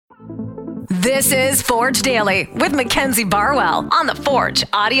This is Forge Daily with Mackenzie Barwell on the Forge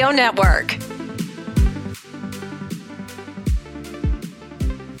Audio Network.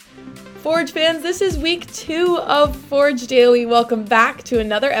 Forge fans, this is week 2 of Forge Daily. Welcome back to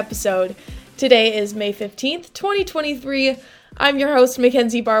another episode. Today is May 15th, 2023. I'm your host,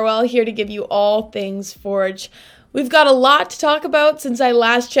 Mackenzie Barwell, here to give you all things Forge. We've got a lot to talk about since I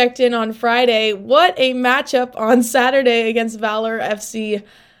last checked in on Friday. What a matchup on Saturday against Valour FC.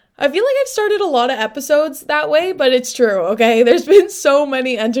 I feel like I've started a lot of episodes that way, but it's true, okay? There's been so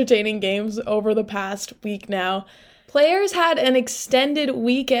many entertaining games over the past week now. Players had an extended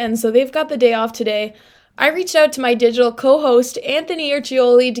weekend, so they've got the day off today. I reached out to my digital co-host Anthony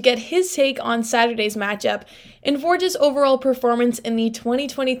Urciuoli to get his take on Saturday's matchup and Forge's overall performance in the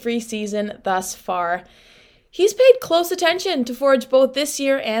 2023 season thus far. He's paid close attention to Forge both this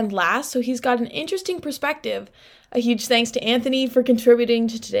year and last, so he's got an interesting perspective. A huge thanks to Anthony for contributing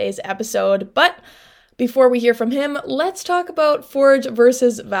to today's episode. But before we hear from him, let's talk about Forge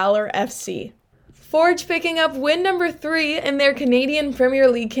versus Valour FC. Forge picking up win number 3 in their Canadian Premier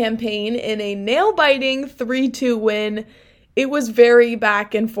League campaign in a nail-biting 3-2 win. It was very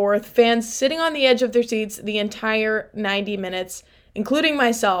back and forth, fans sitting on the edge of their seats the entire 90 minutes, including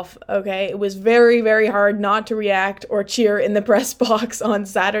myself, okay? It was very, very hard not to react or cheer in the press box on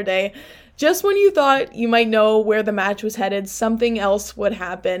Saturday. Just when you thought you might know where the match was headed, something else would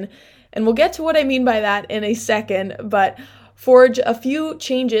happen. And we'll get to what I mean by that in a second, but Forge a few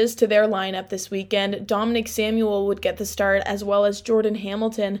changes to their lineup this weekend. Dominic Samuel would get the start, as well as Jordan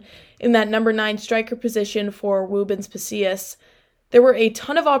Hamilton in that number 9 striker position for Rubens Pasillas. There were a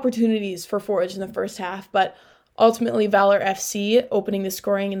ton of opportunities for Forge in the first half, but ultimately Valour FC opening the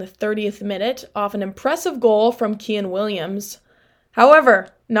scoring in the 30th minute off an impressive goal from Kian Williams. However,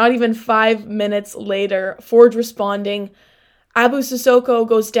 not even 5 minutes later, Forge responding, Abu Sissoko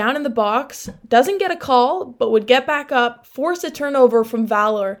goes down in the box, doesn't get a call, but would get back up, force a turnover from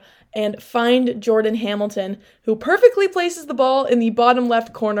Valour, and find Jordan Hamilton, who perfectly places the ball in the bottom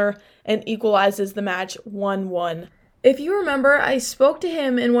left corner and equalizes the match 1-1. If you remember, I spoke to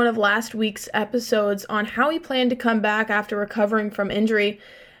him in one of last week's episodes on how he planned to come back after recovering from injury,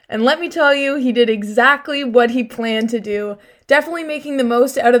 and let me tell you, he did exactly what he planned to do, definitely making the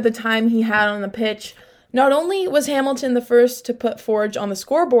most out of the time he had on the pitch. Not only was Hamilton the first to put Forge on the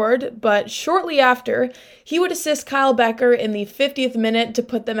scoreboard, but shortly after, he would assist Kyle Becker in the 50th minute to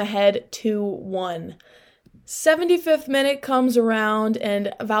put them ahead 2-1. 75th minute comes around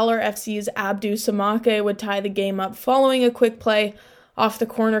and Valour FC's Abdou Samake would tie the game up following a quick play off the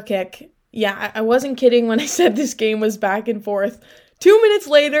corner kick. Yeah, I wasn't kidding when I said this game was back and forth. 2 minutes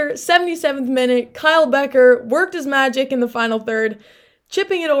later, 77th minute, Kyle Becker worked his magic in the final third,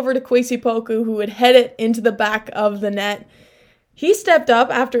 chipping it over to Kwesi Poku, who would head it into the back of the net. He stepped up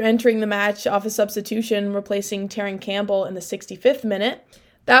after entering the match off a substitution, replacing Terran Campbell in the 65th minute.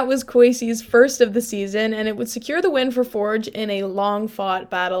 That was Kwesi's first of the season, and it would secure the win for Forge in a long-fought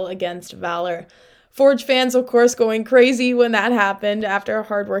battle against Valour. Forge fans, of course, going crazy when that happened after a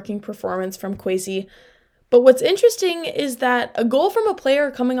hard-working performance from Kwesi. But what's interesting is that a goal from a player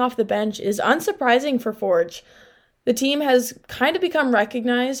coming off the bench is unsurprising for Forge. The team has kind of become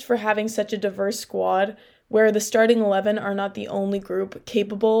recognized for having such a diverse squad, where the starting 11 are not the only group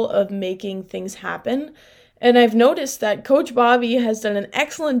capable of making things happen. And I've noticed that Coach Bobby has done an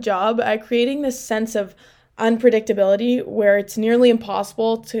excellent job at creating this sense of unpredictability where it's nearly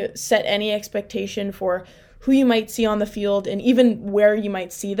impossible to set any expectation for who you might see on the field and even where you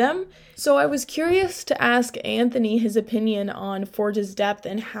might see them. So I was curious to ask Anthony his opinion on Forge's depth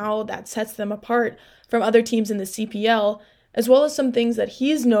and how that sets them apart from other teams in the CPL, as well as some things that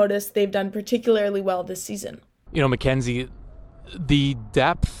he's noticed they've done particularly well this season. You know, Mackenzie, the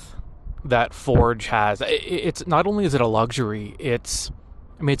depth that Forge has, it's not only is it a luxury, it's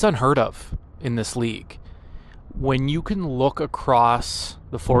unheard of in this league. When you can look across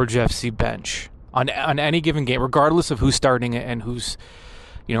the Forge FC bench on any given game, regardless of who's starting it and who's,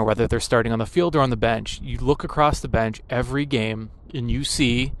 you know, whether they're starting on the field or on the bench, you look across the bench every game and you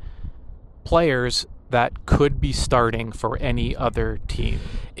see players that could be starting for any other team.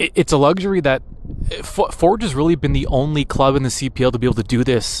 It's a luxury that Forge has really been the only club in the CPL to be able to do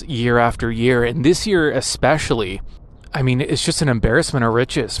this year after year, and this year especially. I mean, it's just an embarrassment of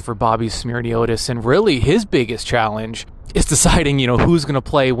riches for Bobby Smirniotis, and really his biggest challenge is deciding, you know, who's going to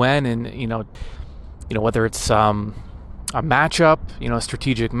play when, and you know whether it's a matchup, you know, a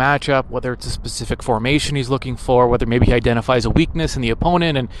strategic matchup, whether it's a specific formation he's looking for, whether maybe he identifies a weakness in the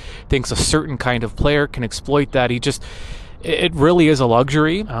opponent and thinks a certain kind of player can exploit that. It really is a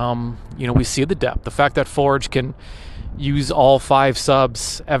luxury. You know, we see the depth, the fact that Forge can, use all 5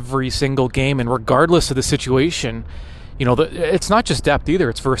 subs every single game, and regardless of the situation, it's not just depth either,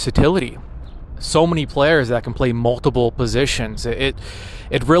 it's versatility. So many players that can play multiple positions. It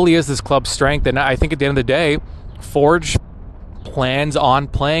really is this club's strength, and I think at the end of the day, Forge plans on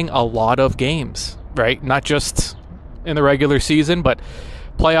playing a lot of games, right? Not just in the regular season, but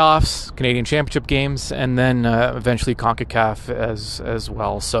playoffs, Canadian Championship games, and then eventually CONCACAF as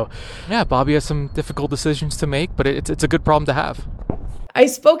well. So, yeah, Bobby has some difficult decisions to make, but it's a good problem to have. I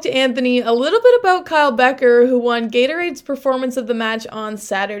spoke to Anthony a little bit about Kyle Becker, who won Gatorade's Performance of the Match on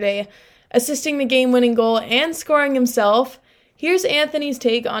Saturday, assisting the game-winning goal and scoring himself. Here's Anthony's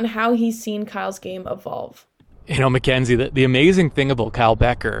take on how he's seen Kyle's game evolve. Mackenzie, the amazing thing about Kyle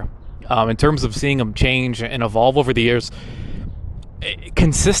Becker, in terms of seeing him change and evolve over the years,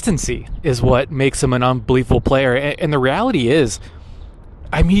 consistency is what makes him an unbelievable player. And the reality is,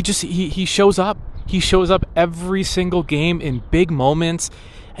 he shows up. He shows up every single game in big moments,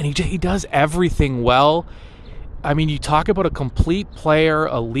 and he does everything well. You talk about a complete player,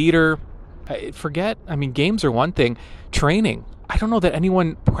 a leader. Games are one thing. Training. I don't know that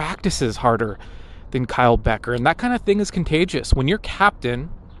anyone practices harder than Kyle Becker, and that kind of thing is contagious. When your captain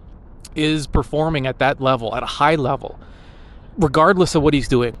is performing at that level, at a high level, regardless of what he's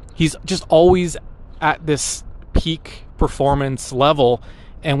doing, he's just always at this peak performance level.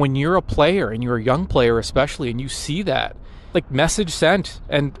 And when you're a player, and you're a young player especially, and you see that, like, message sent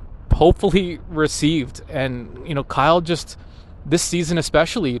and hopefully received. And Kyle just, this season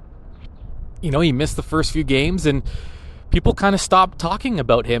especially, he missed the first few games and people kind of stopped talking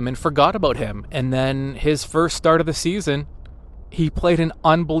about him and forgot about him. And then his first start of the season, he played an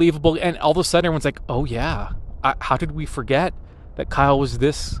unbelievable, and all of a sudden everyone's like, oh yeah, how did we forget that Kyle was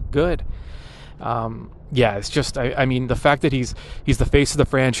this good? It's just, the fact that he's the face of the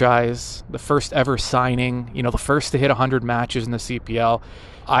franchise, the first ever signing, the first to hit 100 matches in the CPL.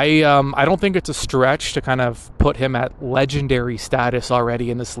 I don't think it's a stretch to kind of put him at legendary status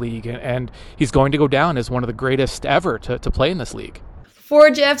already in this league, and he's going to go down as one of the greatest ever to play in this league.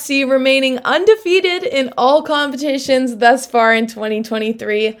 Forge FC remaining undefeated in all competitions thus far in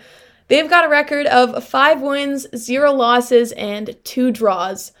 2023. They've got a record of 5 wins, 0 losses, and 2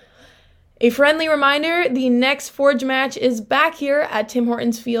 draws. A friendly reminder, the next Forge match is back here at Tim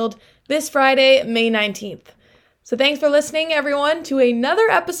Hortons Field this Friday, May 19th. So thanks for listening, everyone, to another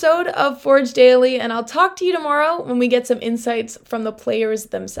episode of Forge Daily, and I'll talk to you tomorrow when we get some insights from the players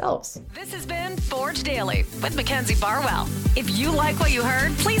themselves. This has been Forge Daily with Mackenzie Barwell. If you like what you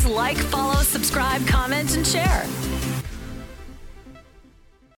heard, please like, follow, subscribe, comment, and share.